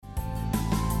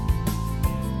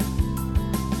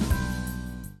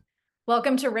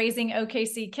Welcome to Raising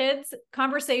OKC Kids,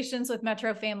 Conversations with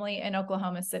Metro Family in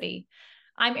Oklahoma City.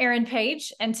 I'm Erin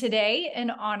Page, and today, in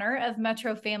honor of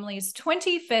Metro Family's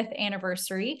 25th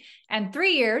anniversary and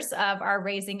 3 years of our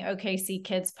Raising OKC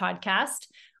Kids podcast,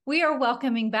 we are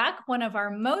welcoming back one of our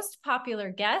most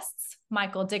popular guests,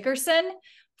 Michael Dickerson,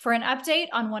 for an update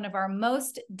on one of our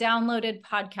most downloaded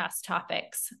podcast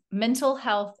topics, mental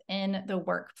health in the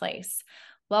workplace.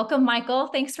 Welcome, Michael.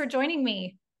 Thanks for joining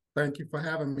me. Thank you for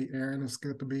having me, Erin. It's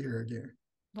good to be here again.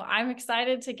 Well, I'm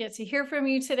excited to get to hear from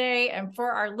you today. And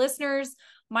for our listeners,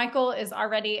 Michael is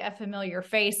already a familiar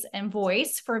face and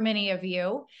voice for many of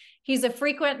you. He's a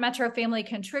frequent Metro Family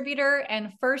contributor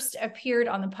and first appeared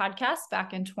on the podcast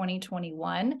back in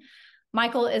 2021.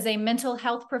 Michael is a mental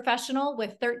health professional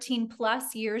with 13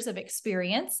 plus years of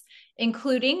experience,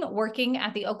 including working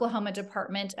at the Oklahoma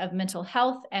Department of Mental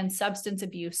Health and Substance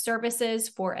Abuse Services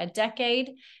for a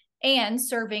decade, and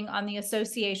serving on the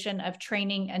Association of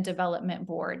Training and Development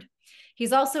Board.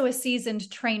 He's also a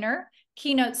seasoned trainer,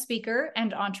 keynote speaker,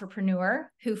 and entrepreneur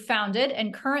who founded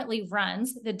and currently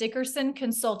runs the Dickerson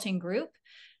Consulting Group,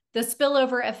 the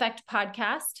Spillover Effect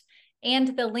podcast, and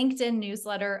the LinkedIn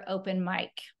newsletter Open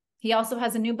Mic. He also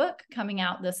has a new book coming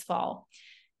out this fall.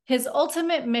 His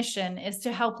ultimate mission is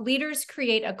to help leaders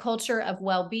create a culture of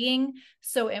well-being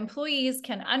so employees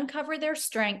can uncover their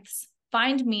strengths,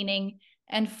 find meaning,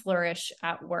 and flourish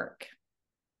at work.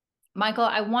 Michael,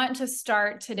 I want to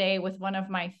start today with one of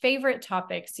my favorite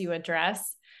topics you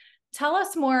address. Tell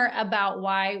us more about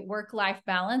why work-life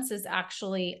balance is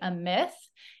actually a myth.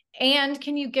 And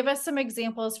can you give us some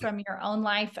examples from your own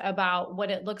life about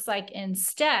what it looks like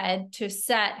instead to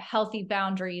set healthy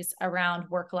boundaries around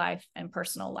work life and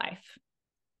personal life?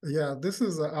 Yeah, this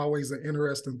is always an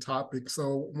interesting topic.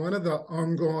 So one of the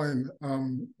ongoing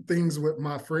things with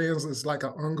my friends is like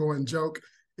an ongoing joke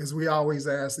is we always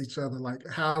ask each other, like,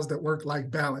 how's that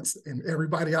work-life balance? And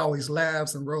everybody always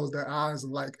laughs and rolls their eyes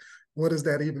and like, what does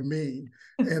that even mean?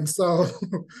 And so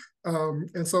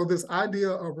this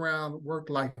idea around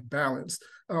work-life balance,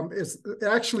 it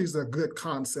actually is a good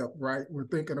concept, right? We're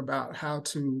thinking about how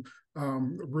to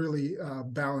really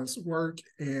balance work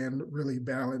and really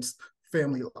balance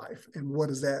family life, and what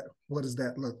does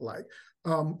that look like?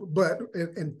 But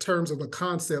in terms of a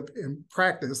concept in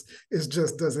practice, it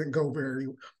just doesn't go very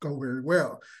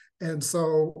well. And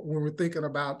so when we're thinking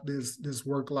about this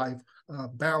work-life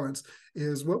balance,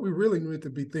 is what we really need to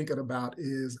be thinking about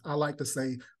is, I like to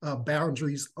say,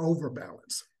 boundaries over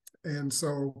balance. And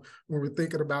so when we're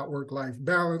thinking about work-life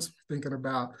balance, thinking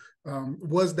about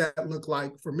what does that look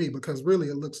like for me? Because really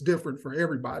it looks different for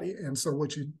everybody. And so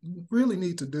what you really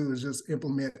need to do is just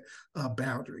implement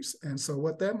boundaries. And so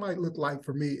what that might look like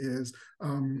for me is,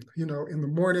 in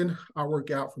the morning, I work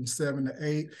out from 7 to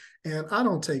 8, and I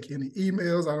don't take any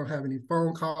emails. I don't have any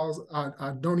phone calls.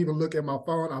 I don't even look at my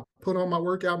phone. I put on my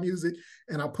workout music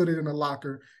and I put it in a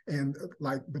locker. And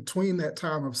like between that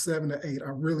time of 7 to 8, I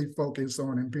really focus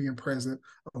on and being present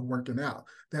of working out.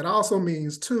 That also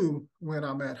means too, when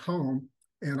I'm at home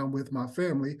and I'm with my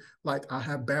family, like I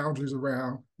have boundaries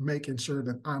around making sure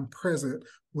that I'm present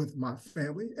with my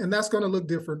family. And that's going to look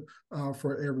different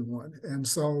for everyone. And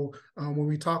so when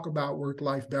we talk about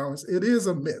work-life balance, it is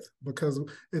a myth because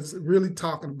it's really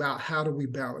talking about how do we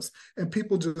balance. And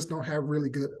people just don't have really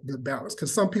good balance,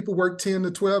 because some people work 10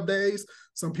 to 12 days,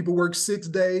 some people work 6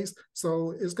 days.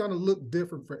 So it's going to look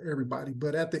different for everybody.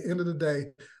 But at the end of the day,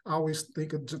 I always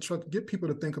think of, to try to get people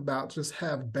to think about, just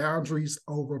have boundaries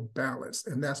over balance.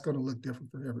 And that's going to look different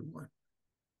for everyone.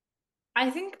 I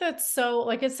think that's so,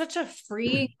 it's such a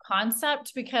free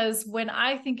concept, because when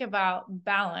I think about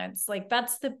balance,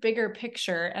 that's the bigger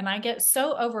picture. And I get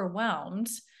so overwhelmed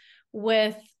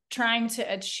with trying to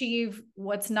achieve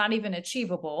what's not even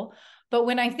achievable. But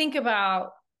when I think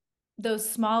about those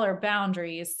smaller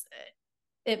boundaries,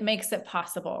 it makes it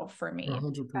possible for me.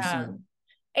 100%.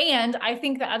 And I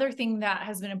think the other thing that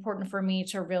has been important for me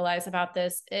to realize about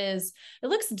this is it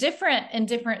looks different in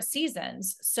different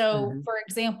seasons. So, for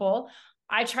example,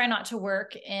 I try not to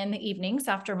work in the evenings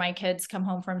after my kids come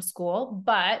home from school.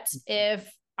 But if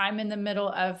I'm in the middle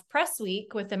of press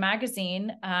week with the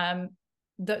magazine,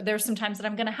 there's some times that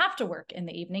I'm going to have to work in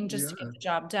the evening just to get the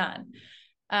job done.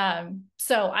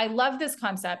 So I love this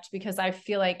concept because I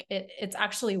feel like it's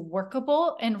actually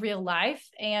workable in real life,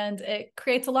 and it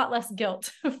creates a lot less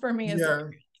guilt for me.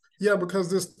 Yeah, because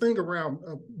this thing around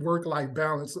work-life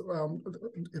balance,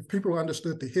 if people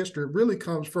understood the history, it really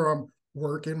comes from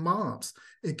working moms.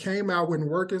 It came out when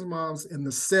working moms in the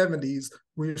 70s,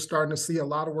 we were starting to see a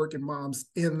lot of working moms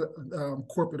in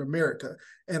corporate America.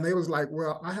 And they was like,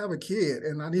 well, I have a kid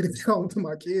and I need to get home to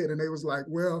my kid. And they was like,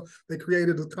 well, they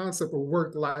created the concept of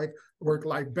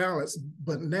work-life balance.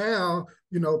 But now,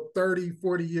 30,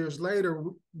 40 years later,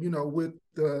 with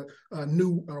the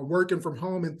new working from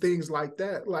home and things like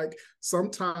that, like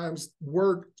sometimes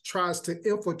work tries to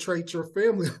infiltrate your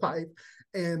family life.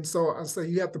 And so I say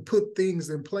you have to put things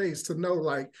in place to know,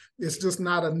 like, it's just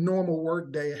not a normal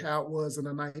work day how it was in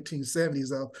the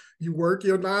 1970s of you work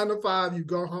your 9 to 5, you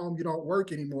go home, you don't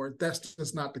work anymore. That's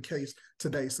just not the case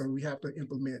today. So we have to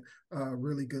implement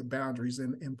really good boundaries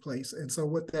in place. And so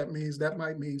what that means, that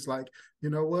might means like, you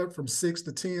know what, from 6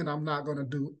 to 10, I'm not going to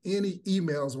do any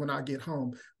emails when I get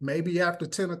home. Maybe after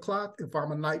 10 o'clock, if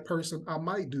I'm a night person, I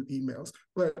might do emails,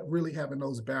 but really having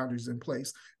those boundaries in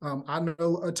place. I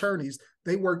know attorneys,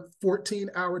 they work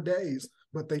 14-hour days,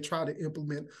 but they try to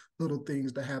implement little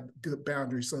things to have good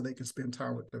boundaries so they can spend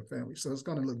time with their family. So it's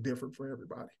going to look different for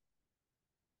everybody.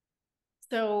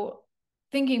 So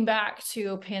thinking back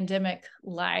to pandemic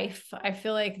life, I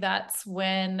feel like that's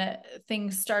when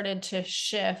things started to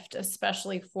shift,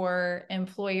 especially for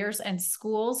employers and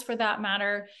schools for that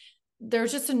matter.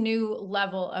 There's just a new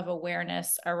level of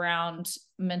awareness around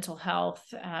mental health,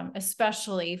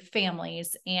 especially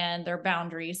families and their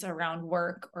boundaries around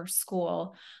work or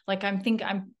school. Like I'm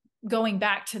going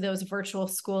back to those virtual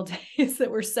school days that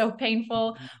were so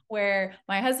painful, where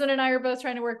my husband and I are both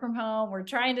trying to work from home. We're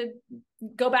trying to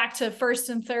go back to first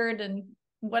and third and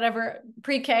whatever,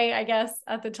 pre-K, I guess,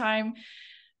 at the time.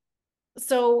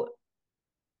 So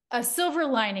a silver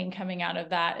lining coming out of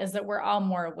that is that we're all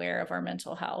more aware of our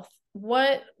mental health.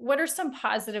 What are some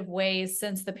positive ways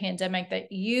since the pandemic that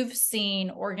you've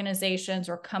seen organizations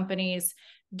or companies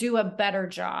do a better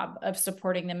job of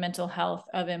supporting the mental health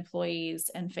of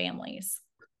employees and families?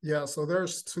 Yeah, so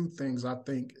there's two things I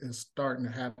think is starting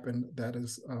to happen that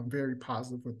is very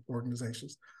positive with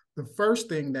organizations. The first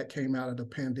thing that came out of the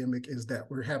pandemic is that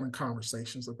we're having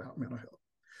conversations about mental health.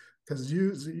 Because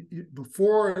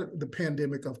before the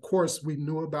pandemic, of course, we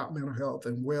knew about mental health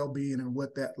and well-being and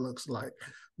what that looks like.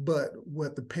 But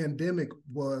what the pandemic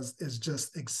is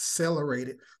just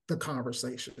accelerated the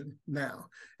conversation now.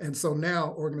 And so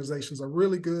now organizations are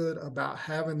really good about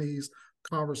having these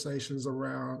conversations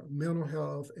around mental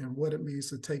health and what it means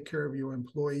to take care of your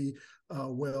employee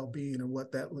well-being and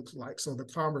what that looks like. So the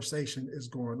conversation is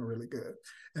going really good.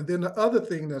 And then the other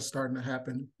thing that's starting to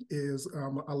happen is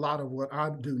a lot of what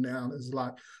I do now is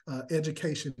like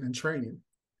education and training.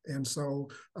 And so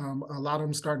a lot of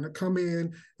them starting to come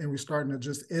in and we're starting to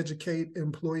just educate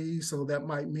employees. So that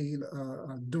might mean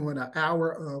doing an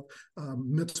hour of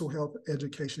mental health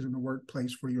education in the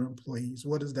workplace for your employees.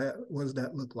 What does that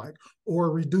look like? Or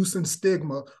reducing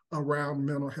stigma around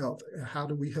mental health. How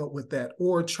do we help with that?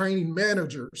 Or training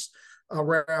managers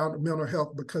around mental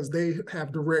health because they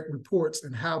have direct reports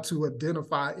and how to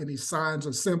identify any signs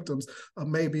or symptoms of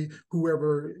maybe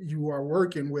whoever you are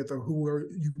working with or who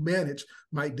you manage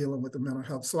might dealing with the mental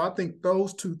health. So I think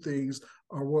those two things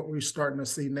are what we're starting to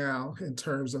see now in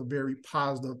terms of very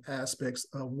positive aspects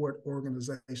of what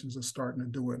organizations are starting to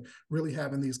do and really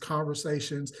having these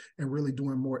conversations and really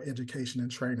doing more education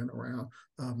and training around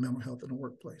mental health in the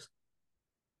workplace.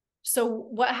 So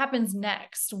what happens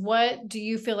next? What do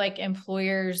you feel like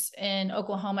employers in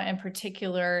Oklahoma in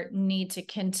particular need to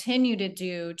continue to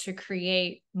do to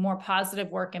create more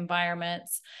positive work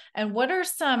environments? And what are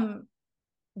some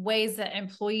ways that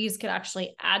employees could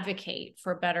actually advocate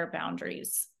for better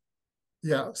boundaries?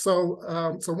 Yeah, so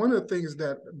one of the things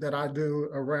that I do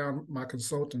around my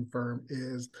consulting firm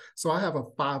is, so I have a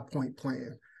 5-point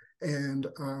plan. And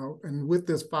with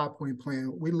this 5-point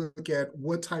plan, we look at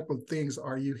what type of things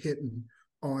are you hitting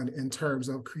on in terms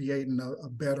of creating a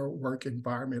better work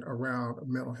environment around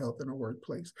mental health in the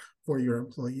workplace for your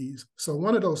employees. So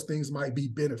one of those things might be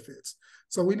benefits.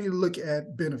 So we need to look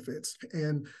at benefits,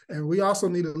 and we also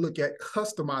need to look at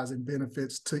customizing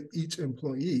benefits to each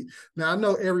employee. Now, I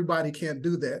know everybody can't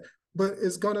do that, but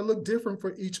it's going to look different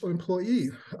for each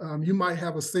employee. You might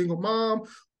have a single mom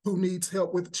who needs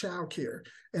help with childcare,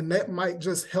 and that might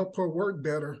just help her work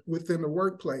better within the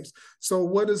workplace. So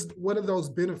what are those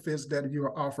benefits that you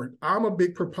are offering? I'm a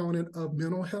big proponent of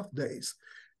mental health days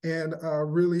and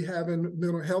really having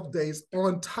mental health days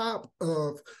on top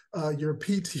of your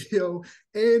PTO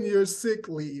and your sick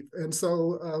leave. And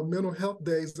so mental health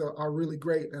days are really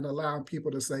great and allowing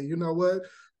people to say, you know what,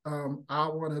 I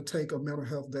want to take a mental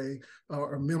health day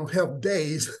or mental health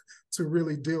days to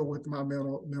really deal with my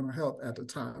mental health at the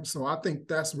time. So I think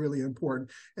that's really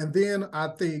important. And then I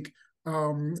think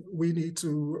we need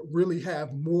to really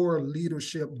have more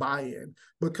leadership buy-in,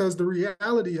 because the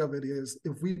reality of it is,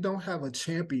 if we don't have a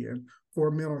champion for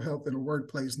mental health in the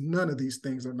workplace, none of these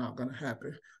things are not going to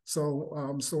happen. So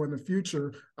in the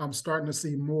future, I'm starting to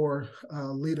see more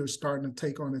leaders starting to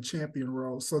take on a champion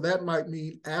role. So that might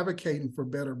mean advocating for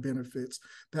better benefits.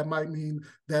 That might mean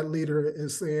that leader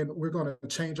is saying, we're going to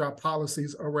change our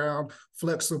policies around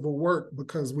flexible work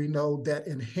because we know that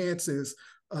enhances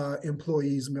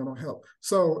employees' mental health.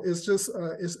 So it's just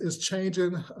it's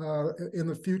changing in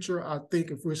the future. I think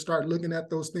if we start looking at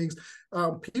those things,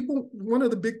 one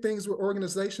of the big things with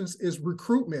organizations is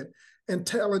recruitment and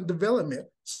talent development.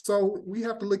 So we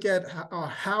have to look at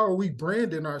how are we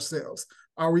branding ourselves?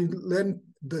 Are we letting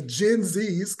the Gen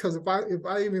Zs? Because if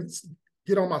I even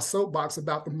get on my soapbox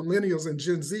about the millennials and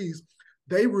Gen Zs,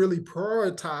 they really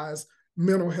prioritize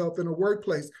mental health in the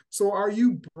workplace. So are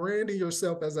you branding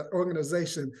yourself as an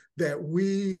organization that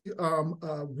we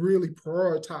really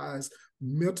prioritize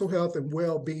mental health and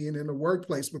well-being in the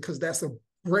workplace? Because that's a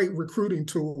great recruiting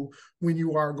tool when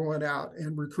you are going out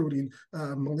and recruiting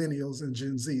millennials and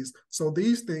Gen Zs. So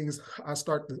these things I'm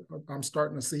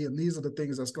starting to see, and these are the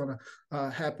things that's going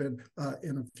to happen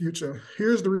in the future.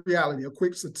 Here's the reality, a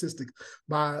quick statistic.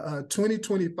 By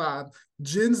 2025,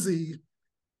 Gen Z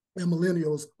and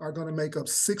millennials are going to make up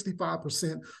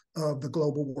 65% of the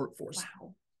global workforce.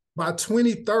 Wow. By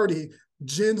 2030,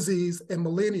 Gen Zs and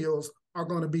millennials are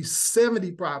going to be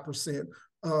 75%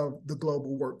 of the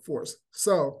global workforce.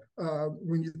 So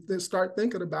when you start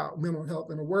thinking about mental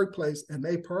health in the workplace and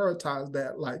they prioritize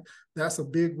that, like, that's a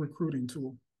big recruiting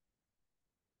tool.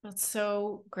 That's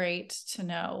so great to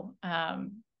know. I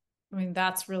mean,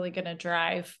 that's really going to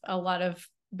drive a lot of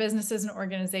businesses and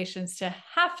organizations to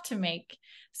have to make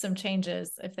some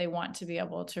changes if they want to be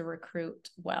able to recruit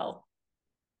well.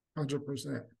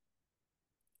 100%.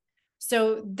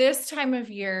 So this time of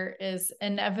year is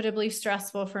inevitably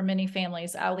stressful for many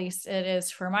families. At least it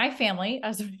is for my family,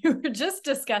 as we were just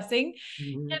discussing.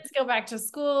 Mm-hmm. Kids go back to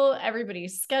school,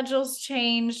 everybody's schedules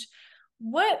change.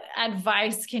 What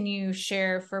advice can you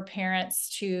share for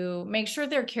parents to make sure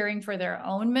they're caring for their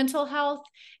own mental health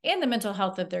and the mental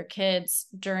health of their kids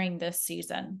during this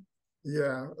season?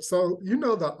 Yeah. So, you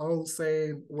know, the old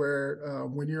saying where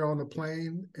when you're on a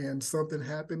plane and something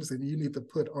happens and you need to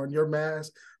put on your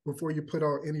mask before you put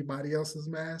on anybody else's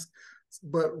mask.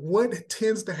 But what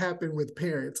tends to happen with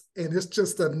parents, and it's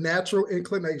just a natural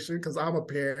inclination because I'm a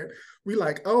parent, we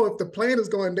like, oh, if the plane is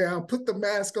going down, put the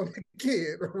mask on the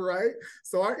kid, right?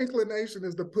 So our inclination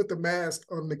is to put the mask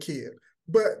on the kid.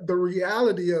 But the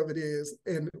reality of it is,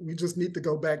 and we just need to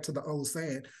go back to the old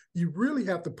saying, you really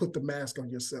have to put the mask on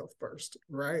yourself first,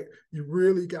 right? You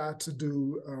really got to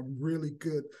do really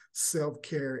good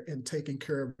self-care and taking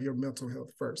care of your mental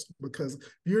health first, because if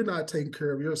you're not taking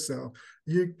care of yourself,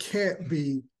 you can't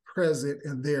be present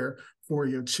and there for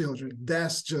your children.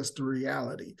 That's just the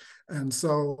reality. And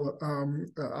so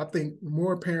I think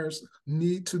more parents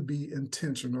need to be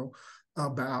intentional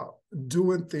about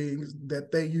doing things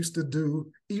that they used to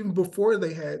do even before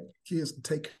they had kids to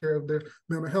take care of their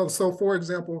mental health. So, for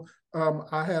example,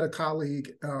 I had a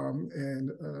colleague, and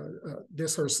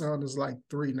guess her son is like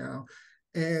 3 now,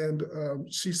 and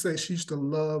she said she used to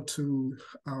love to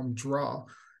draw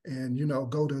and, you know,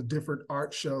 go to different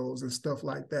art shows and stuff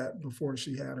like that before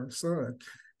she had her son.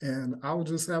 And I was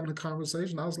just having a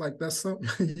conversation. I was like, that's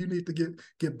something you need to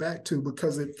get back to,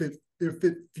 because if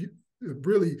it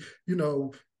really, you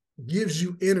know, gives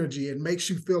you energy and makes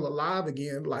you feel alive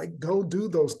again, like, go do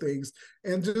those things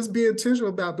and just be intentional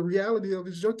about the reality of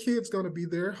it. Your kid's going to be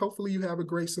there. Hopefully you have a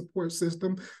great support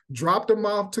system. Drop them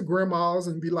off to grandma's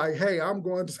and be like, hey, I'm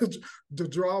going to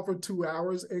draw for 2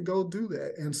 hours, and go do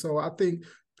that. And so I think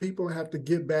people have to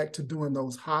get back to doing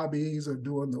those hobbies or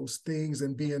doing those things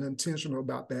and being intentional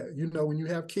about that. You know, when you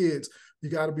have kids, you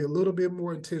got to be a little bit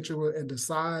more intentional and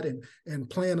decide and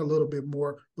plan a little bit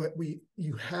more. But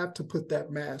you have to put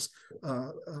that mask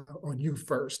on you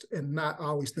first, and not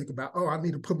always think about, oh, I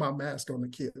need to put my mask on the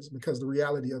kids, because the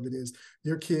reality of it is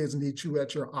your kids need you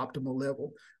at your optimal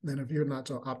level. And then if you're not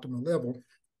your optimal level,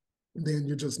 then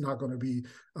you're just not going to be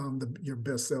your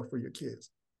best self for your kids.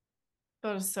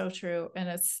 That is so true. And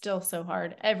it's still so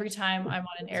hard. Every time I'm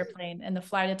on an airplane and the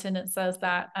flight attendant says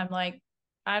that, I'm like,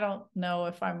 I don't know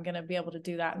if I'm going to be able to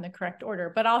do that in the correct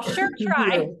order, but I'll sure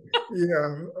try.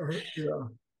 Yeah.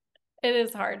 It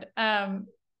is hard.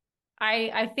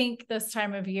 I think this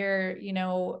time of year, you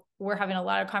know, we're having a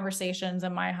lot of conversations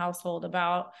in my household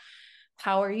about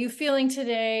how are you feeling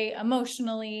today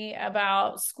emotionally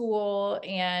about school?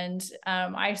 And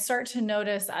I start to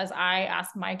notice as I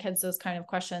ask my kids those kind of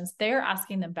questions, they're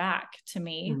asking them back to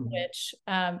me, which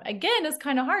again is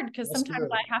kind of hard because sometimes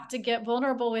I have to get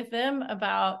vulnerable with them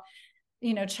about,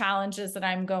 you know, challenges that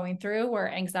I'm going through or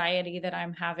anxiety that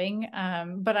I'm having.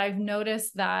 But I've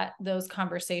noticed that those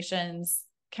conversations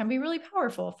can be really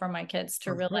powerful for my kids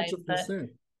to realize 100%. that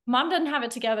mom doesn't have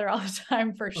it together all the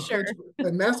time, for sure.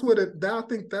 And that's what I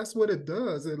think that's what it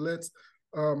does. It lets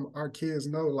our kids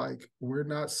know, like, we're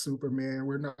not Superman,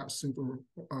 we're not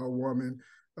Superwoman.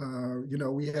 You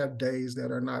know, we have days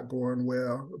that are not going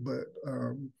well, but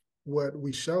what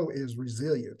we show is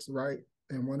resilience, right?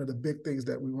 And one of the big things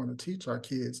that we want to teach our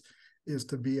kids is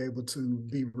to be able to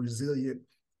be resilient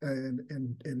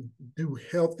and do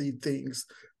healthy things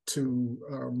to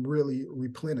really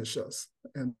replenish us.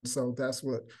 And so that's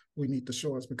what we need to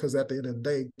show us, because at the end of the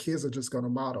day, kids are just going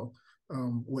to model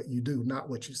what you do, not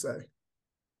what you say.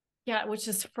 Yeah, which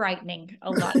is frightening a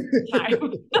lot of the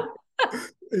time.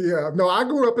 Yeah, no, I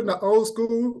grew up in the old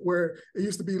school where it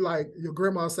used to be like your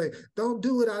grandma say, "Don't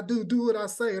do what I do, do what I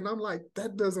say," and I'm like,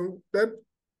 that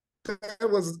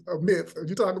was a myth.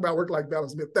 You talk about work-life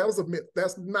balance myth. That was a myth.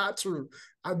 That's not true.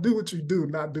 I do what you do,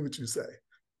 not do what you say.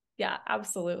 Yeah,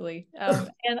 absolutely.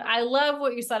 And I love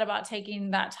what you said about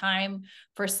taking that time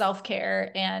for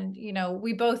self-care. And, you know,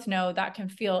 we both know that can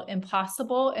feel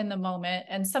impossible in the moment.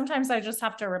 And sometimes I just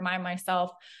have to remind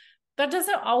myself that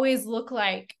doesn't always look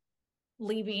like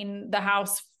leaving the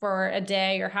house for a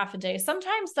day or half a day.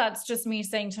 Sometimes that's just me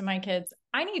saying to my kids,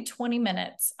 I need 20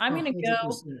 minutes. I'm going to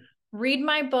go read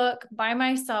my book by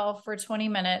myself for 20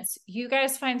 minutes. You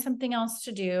guys find something else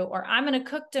to do, or I'm going to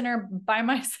cook dinner by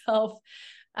myself.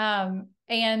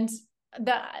 And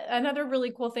another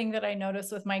really cool thing that I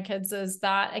notice with my kids is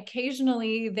that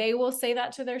occasionally they will say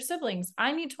that to their siblings.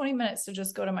 I need 20 minutes to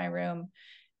just go to my room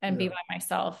and be by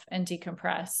myself and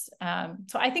decompress.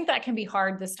 So I think that can be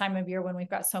hard this time of year when we've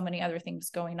got so many other things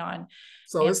going on.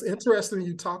 So it's interesting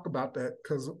you talk about that,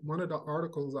 because one of the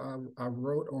articles I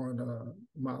wrote on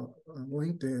my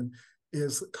LinkedIn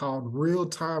is called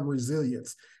Real-Time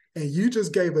Resilience. And you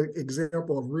just gave an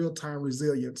example of real-time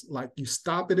resilience. Like, you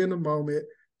stop it in a moment,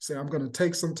 say, I'm going to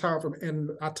take some time from, and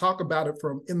I talk about it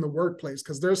from in the workplace,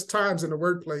 because there's times in the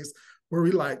workplace where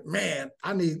we like, man,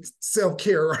 I need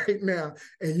self-care right now.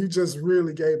 And you just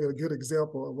really gave it a good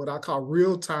example of what I call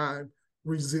real-time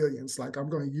resilience. Like, I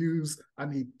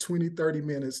need 20, 30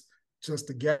 minutes just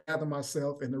to gather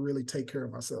myself and to really take care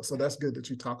of myself. So that's good that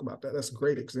you talk about that. That's a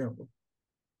great example.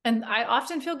 And I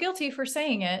often feel guilty for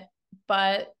saying it,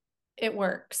 but it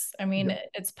works. I mean,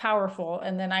 it's powerful.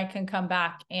 And then I can come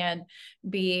back and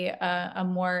be a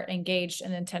more engaged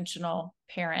and intentional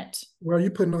parent. Well,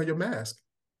 you putting on your mask.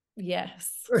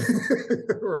 Yes.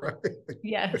 Right.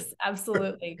 Yes,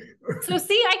 absolutely. So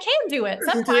see, I can do it.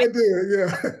 You can do it,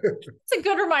 yeah. It's a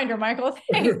good reminder, Michael.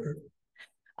 Thanks.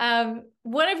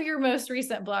 One of your most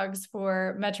recent blogs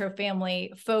for Metro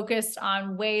Family focused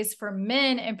on ways for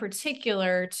men in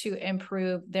particular to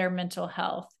improve their mental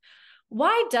health.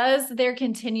 Why does there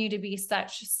continue to be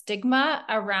such stigma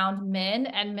around men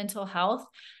and mental health?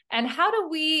 And how do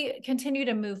we continue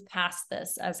to move past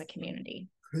this as a community?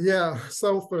 Yeah,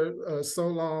 so for so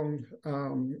long,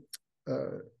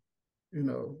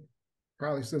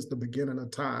 probably since the beginning of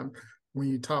time, when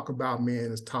you talk about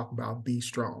men, it's talk about be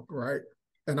strong, right?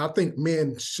 And I think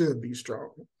men should be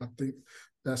strong. I think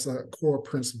that's a core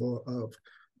principle of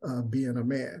being a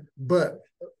man. But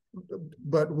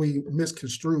we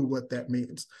misconstrue what that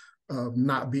means, of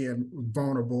not being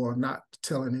vulnerable or not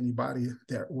telling anybody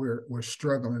that we're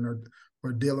struggling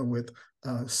or dealing with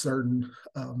certain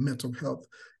mental health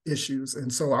issues.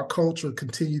 And so our culture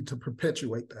continued to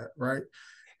perpetuate that, right?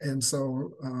 And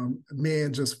so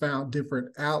men just found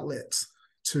different outlets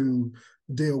to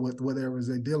deal with whatever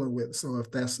they're dealing with. So if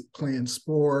that's playing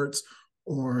sports,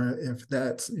 or if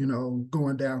that's,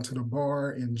 going down to the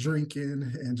bar and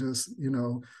drinking and just,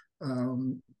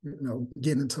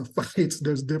 getting into fights,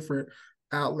 there's different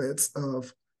outlets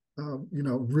of,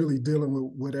 really dealing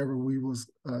with whatever we was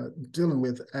dealing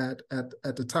with at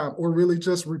the time, or really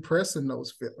just repressing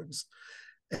those feelings.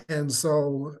 And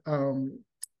so,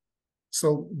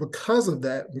 because of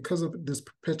that, because of this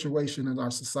perpetuation in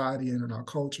our society and in our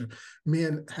culture,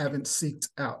 men haven't sought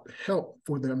out help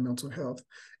for their mental health.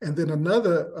 And then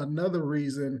another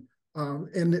reason,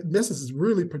 and this is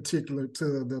really particular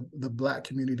to the Black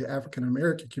community, the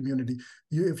African-American community,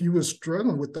 if you were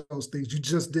struggling with those things, you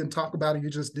just didn't talk about it, you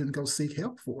just didn't go seek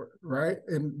help for it, right?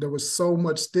 And there was so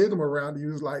much stigma around it.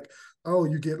 It was like, oh,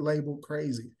 you get labeled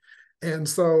crazy. And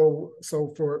so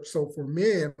for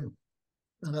men,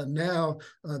 now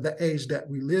the age that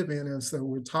we live in, and so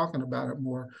we're talking about it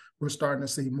more. We're starting to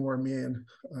see more men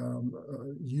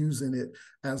using it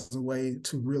as a way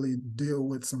to really deal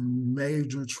with some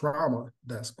major trauma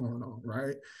that's going on,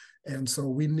 right? And so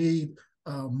we need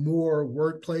more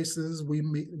workplaces. We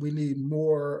need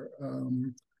more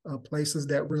places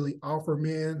that really offer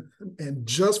men, and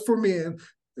just for men,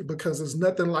 because it's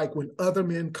nothing like when other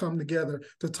men come together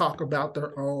to talk about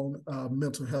their own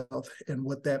mental health and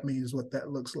what that means, what that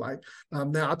looks like.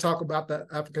 Now, I talk about the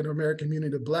African-American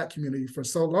community, the Black community. For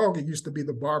so long, it used to be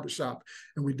the barbershop,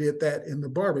 and we did that in the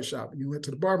barbershop. You went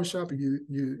to the barbershop, and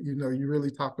you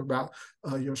really talked about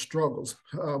your struggles.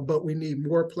 But we need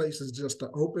more places just to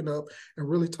open up and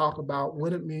really talk about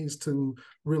what it means to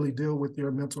really deal with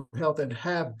your mental health and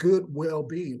have good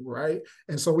well-being, right?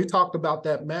 And so we talked about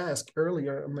that mask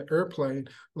earlier on the airplane.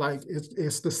 Like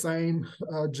it's the same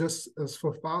just as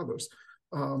for fathers,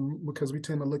 because we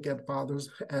tend to look at fathers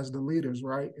as the leaders,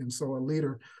 right? And so a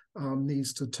leader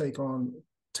needs to take on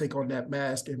that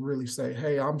mask and really say,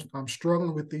 hey, I'm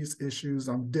struggling with these issues,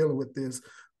 I'm dealing with this.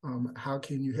 How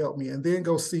can you help me? And then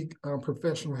go seek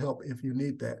professional help if you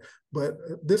need that. But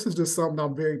this is just something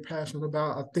I'm very passionate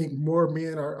about. I think more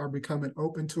men are becoming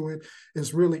open to it.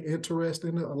 It's really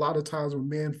interesting. A lot of times when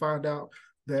men find out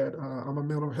that I'm a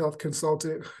mental health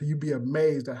consultant, you'd be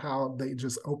amazed at how they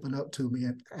just open up to me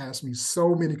and ask me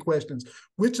so many questions,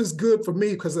 which is good for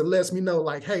me because it lets me know,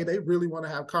 like, hey, they really want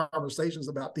to have conversations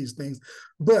about these things.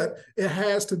 But it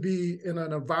has to be in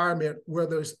an environment where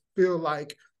they feel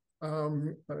like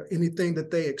anything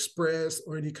that they express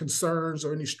or any concerns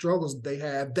or any struggles they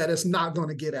have, that it's not going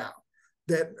to get out.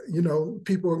 That,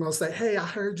 people are going to say, hey, I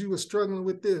heard you were struggling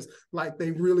with this. Like they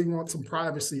really want some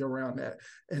privacy around that.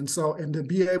 And to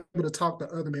be able to talk to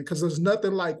other men, because there's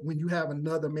nothing like when you have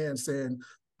another man saying,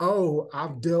 oh,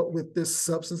 I've dealt with this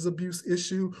substance abuse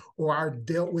issue, or I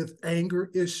dealt with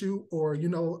anger issue, or,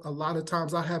 a lot of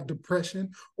times I have depression,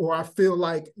 or I feel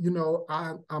like,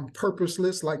 I'm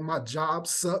purposeless, like my job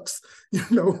sucks.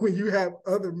 When you have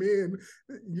other men,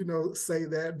 say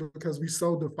that, because we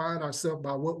so define ourselves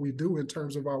by what we do in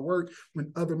terms of our work,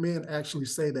 when other men actually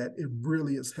say that, it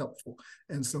really is helpful.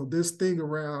 And so this thing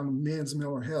around men's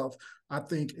mental health, I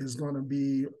think is going to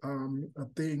be a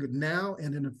thing now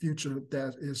and in the future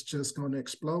that is just going to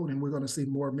explode. And we're going to see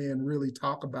more men really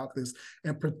talk about this.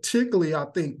 And particularly, I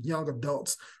think young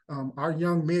adults, our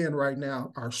young men right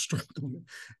now are struggling.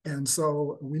 And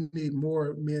so we need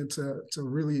more men to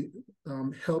really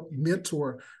help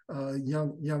mentor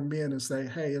young men and say,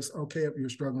 hey, it's okay if you're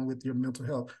struggling with your mental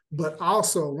health. But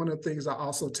also, one of the things I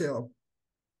also tell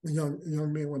young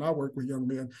men when I work with young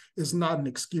men, is not an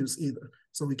excuse either.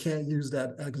 So we can't use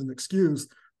that as an excuse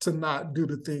to not do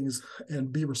the things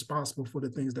and be responsible for the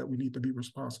things that we need to be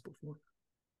responsible for.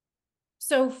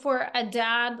 So for a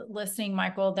dad listening,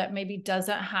 Michael, that maybe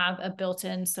doesn't have a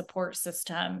built-in support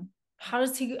system, how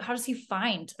does he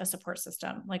find a support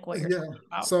system like what you're talking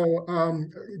about? So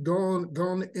go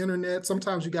on the internet.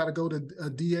 Sometimes you got to go to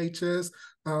DHS.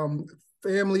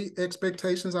 Family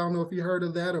Expectations, I don't know if you heard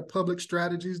of that, or Public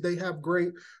Strategies. They have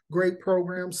great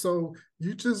programs. So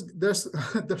there's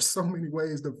so many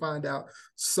ways to find out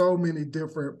so many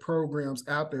different programs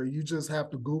out there. You just have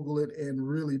to Google it and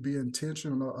really be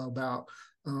intentional about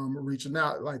reaching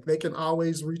out. Like they can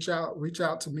always reach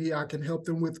out to me. I can help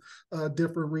them with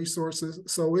different resources.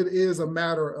 So it is a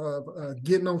matter of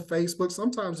getting on Facebook.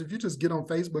 Sometimes if you just get on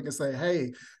Facebook and say,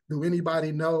 hey, do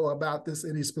anybody know about this,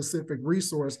 any specific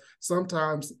resource?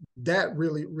 Sometimes that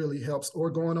really, really helps. Or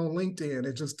going on LinkedIn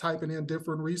and just typing in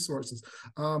different resources.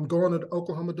 Going to the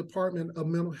Oklahoma Department of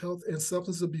Mental Health and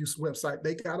Substance Abuse website.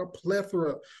 They got a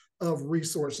plethora of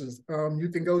resources. You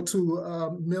can go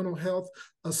to Mental Health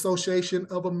Association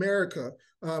of America.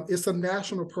 It's a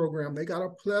national program. They got a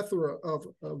plethora of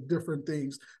different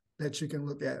things that you can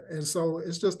look at. And so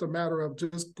it's just a matter of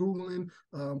just Googling,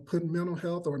 putting mental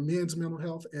health or men's mental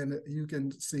health, and you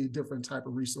can see different type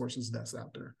of resources that's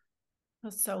out there.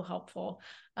 That's so helpful.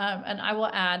 And I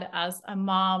will add, as a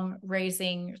mom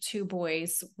raising two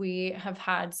boys, we have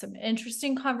had some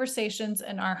interesting conversations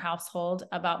in our household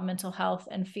about mental health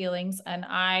and feelings. And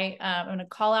I'm going to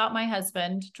call out my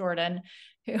husband, Jordan,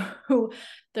 who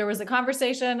there was a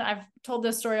conversation. I've told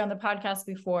this story on the podcast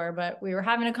before, but we were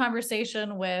having a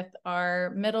conversation with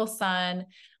our middle son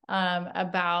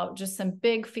about just some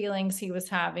big feelings he was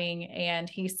having. And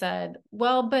he said,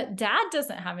 well, but dad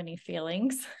doesn't have any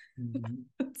feelings.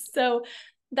 Mm-hmm. So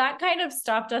that kind of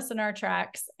stopped us in our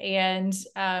tracks and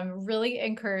really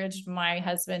encouraged my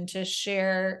husband to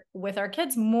share with our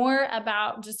kids more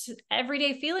about just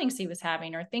everyday feelings he was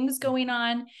having or things going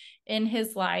on in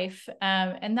his life.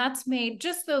 And that's made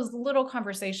just those little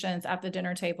conversations at the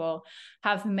dinner table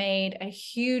have made a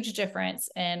huge difference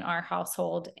in our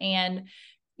household. And,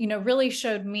 really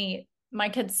showed me, my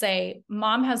kids say,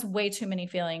 mom has way too many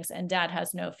feelings and dad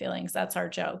has no feelings. That's our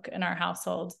joke in our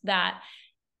household, that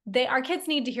our kids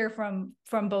need to hear from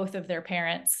both of their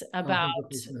parents about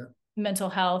 100%. mental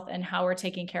health and how we're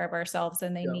taking care of ourselves.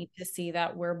 And they need to see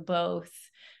that we're both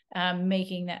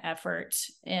making the effort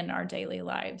in our daily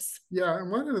lives. Yeah.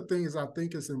 And one of the things I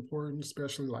think is important,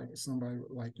 especially like somebody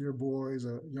like your boys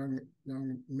or young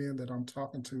men that I'm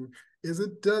talking to, is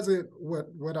it doesn't,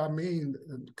 what I mean,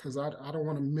 because I don't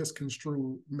want to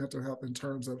misconstrue mental health in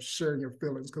terms of sharing your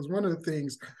feelings. Because one of the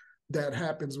things that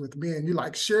happens with men, you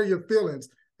like share your feelings,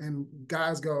 and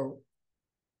guys go,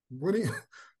 what do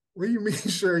you mean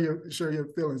share your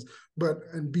feelings,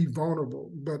 and be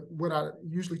vulnerable? But what I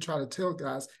usually try to tell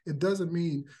guys, it doesn't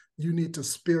mean you need to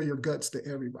spill your guts to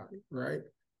everybody, right?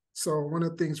 So one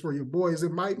of the things for your boys,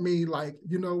 it might mean like,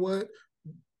 you know what,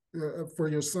 for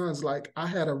your sons, like, I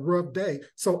had a rough day,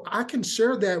 so I can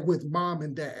share that with mom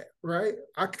and dad, right?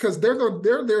 Because they're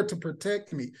there to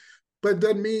protect me, but it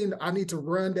doesn't mean I need to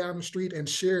run down the street and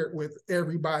share it with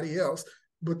everybody else,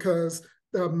 because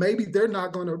maybe they're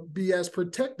not going to be as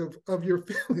protective of your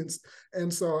feelings.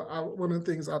 And so one of the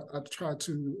things I try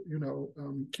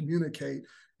to, communicate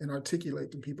and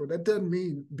articulate to people, that doesn't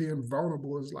mean being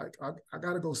vulnerable is like, I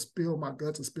got to go spill my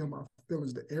guts and spill my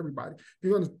feelings to everybody.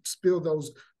 You're going to spill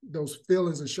those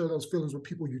feelings and share those feelings with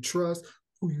people you trust,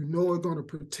 who you know are going to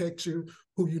protect you,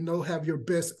 who you know have your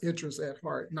best interests at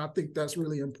heart. And I think that's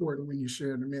really important when you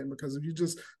share to men, because if you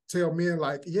just tell men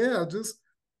like, yeah, just,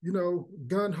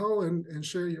 gun ho and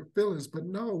share your feelings. But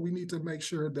no, we need to make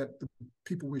sure that the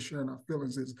people we're sharing our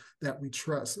feelings is that we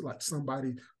trust, like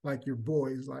somebody like your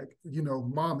boys, like,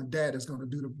 mom and dad is going to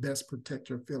do the best, protect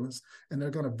your feelings, and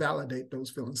they're going to validate those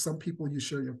feelings. Some people you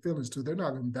share your feelings to, they're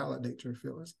not going to validate your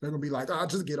feelings. They're going to be like, oh,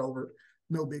 just get over it.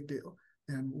 No big deal.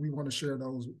 And we want to share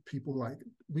those people like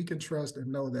we can trust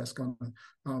and know that's going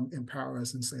to empower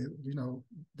us and say,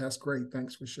 that's great.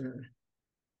 Thanks for sharing.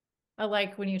 I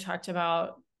like when you talked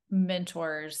about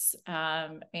mentors,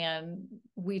 and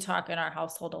we talk in our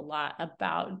household a lot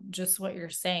about just what you're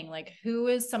saying, like who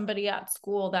is somebody at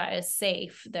school that is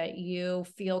safe, that you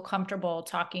feel comfortable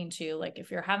talking to. Like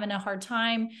if you're having a hard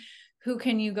time, who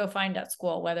can you go find at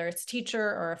school, whether it's a teacher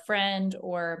or a friend,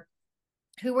 or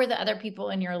who were the other people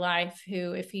in your life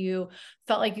who, if you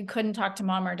felt like you couldn't talk to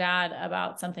mom or dad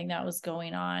about something that was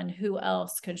going on, who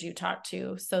else could you talk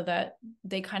to, so that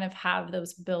they kind of have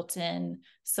those built-in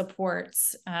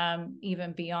supports,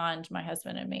 even beyond my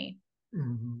husband and me.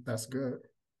 Mm-hmm. That's good.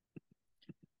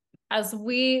 As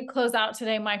we close out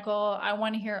today, Michael, I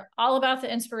want to hear all about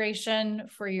the inspiration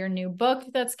for your new book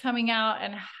that's coming out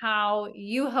and how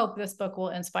you hope this book will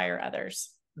inspire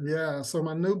others. Yeah, so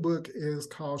my new book is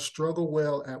called Struggle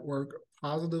Well at Work,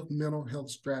 Positive Mental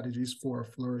Health Strategies for a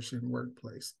Flourishing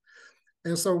Workplace.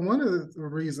 And so one of the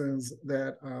reasons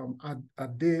that I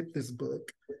did this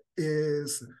book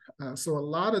is, so a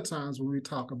lot of times when we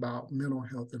talk about mental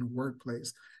health in the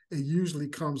workplace, it usually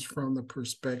comes from the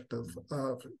perspective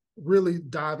of really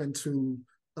dive into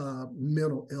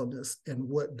mental illness and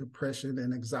what depression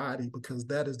and anxiety, because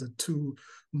that is the two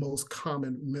most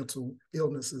common mental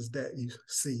illnesses that you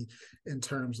see in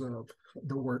terms of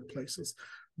the workplaces.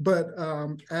 But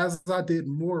as I did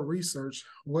more research,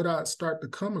 what I start to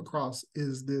come across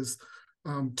is this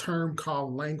term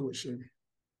called languishing.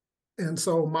 And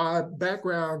so my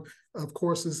background, of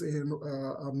course, is in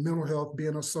mental health,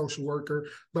 being a social worker,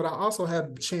 but I also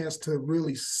had the chance to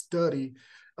really study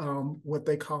what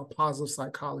they call positive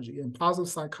psychology. And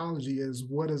positive psychology is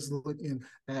what is looking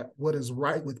at what is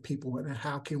right with people and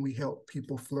how can we help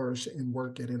people flourish in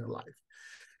work and in life.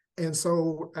 And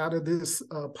so out of this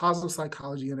positive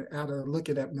psychology and out of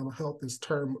looking at mental health, this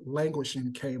term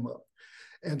languishing came up.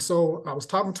 And so I was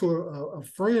talking to a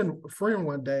friend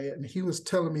one day, and he was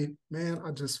telling me, man, I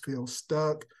just feel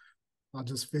stuck. I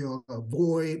just feel a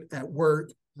void at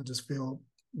work. I just feel,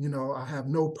 I have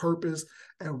no purpose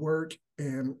at work.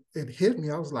 And it hit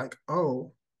me. I was like,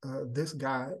 oh, this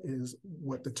guy is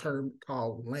what the term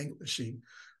called languishing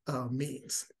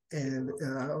means. And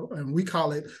we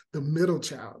call it the middle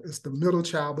child. It's the middle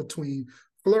child between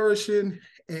flourishing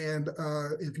and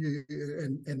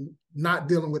not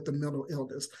dealing with the mental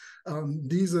illness.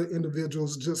 These are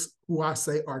individuals just who I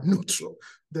say are neutral.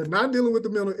 They're not dealing with the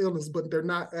mental illness, but they're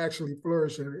not actually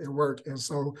flourishing at work. And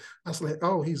so I was like,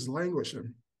 oh, he's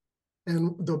languishing.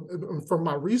 And from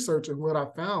my research and what I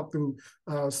found through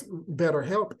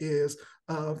BetterHelp is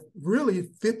really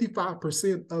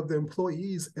 55% of the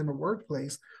employees in the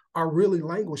workplace are really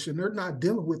languishing. They're not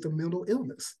dealing with a mental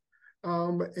illness.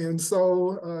 And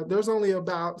so there's only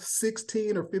about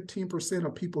 16 or 15%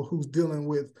 of people who's dealing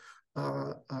with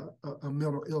a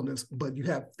mental illness, but you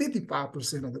have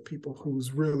 55% of the people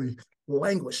who's really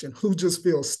languishing, who just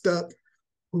feel stuck,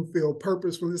 who feel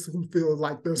purposeless, who feel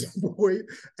like there's a void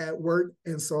at work.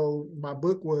 And so my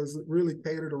book was really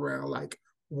catered around like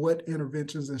what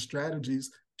interventions and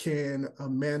strategies can a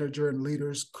manager and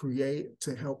leaders create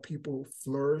to help people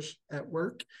flourish at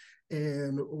work,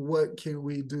 and what can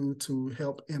we do to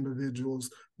help individuals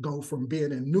go from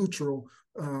being in neutral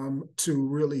to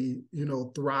really,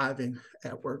 thriving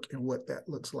at work, and what that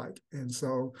looks like. And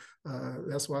so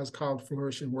that's why it's called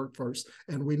Flourishing Workforce.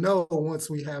 And we know once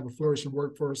we have a flourishing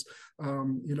workforce,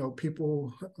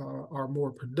 people are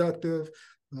more productive.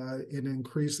 It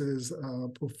increases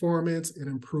performance. It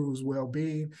improves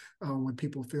well-being when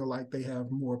people feel like they have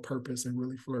more purpose and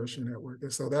really flourishing at work.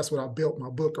 And so that's what I built my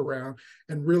book around,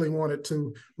 and really wanted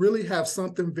to really have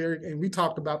something and we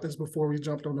talked about this before we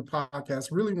jumped on the podcast,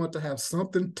 really want to have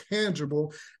something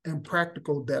tangible and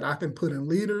practical that I can put in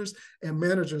leaders and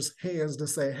managers' hands to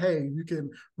say, hey, you can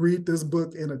read this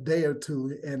book in a day or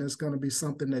two, and it's going to be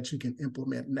something that you can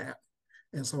implement now.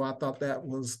 And so I thought that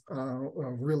was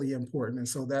really important. And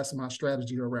so that's my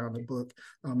strategy around the book.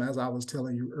 As I was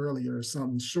telling you earlier,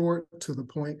 something short, to the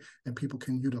point, and people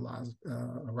can utilize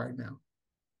right now.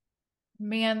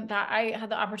 Man, that I had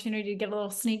the opportunity to get a little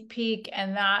sneak peek,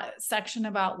 and that section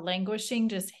about languishing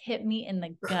just hit me in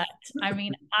the gut. I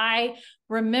mean, I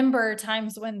remember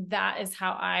times when that is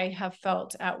how I have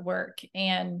felt at work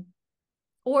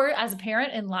or as a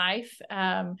parent in life.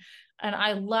 And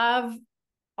I love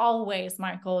always,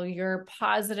 Michael, your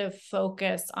positive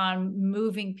focus on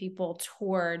moving people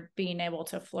toward being able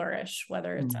to flourish,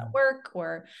 whether it's at work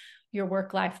or your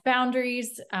work-life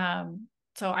boundaries.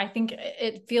 So I think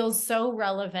it feels so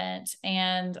relevant.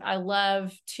 And I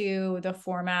love the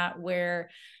format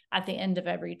where at the end of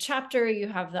every chapter, you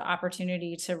have the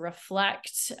opportunity to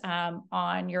reflect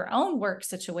on your own work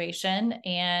situation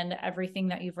and everything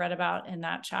that you've read about in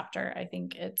that chapter. I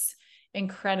think it's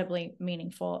incredibly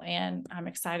meaningful, and I'm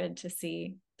excited to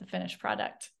see the finished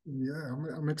product. Yeah,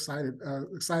 I'm excited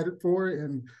for it.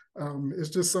 And it's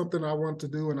just something I want to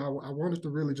do. And I wanted to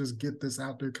really just get this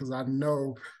out there, because I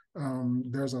know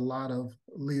there's a lot of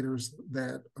leaders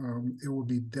that it will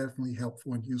be definitely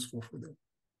helpful and useful for them.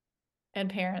 And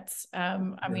parents.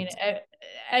 I mean,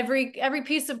 every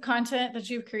piece of content that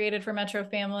you've created for Metro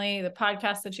Family, the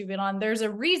podcast that you've been on, there's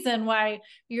a reason why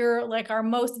you're like our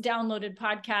most downloaded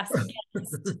podcast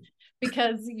guest,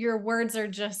 because your words are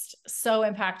just so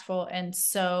impactful and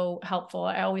so helpful.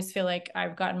 I always feel like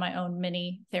I've gotten my own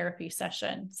mini therapy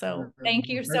session. So thank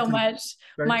you so much,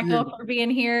 Michael, for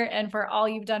being here and for all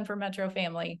you've done for Metro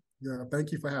Family. Yeah,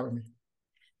 thank you for having me.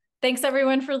 Thanks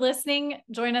everyone for listening.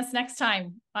 Join us next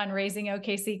time on Raising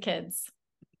OKC Kids.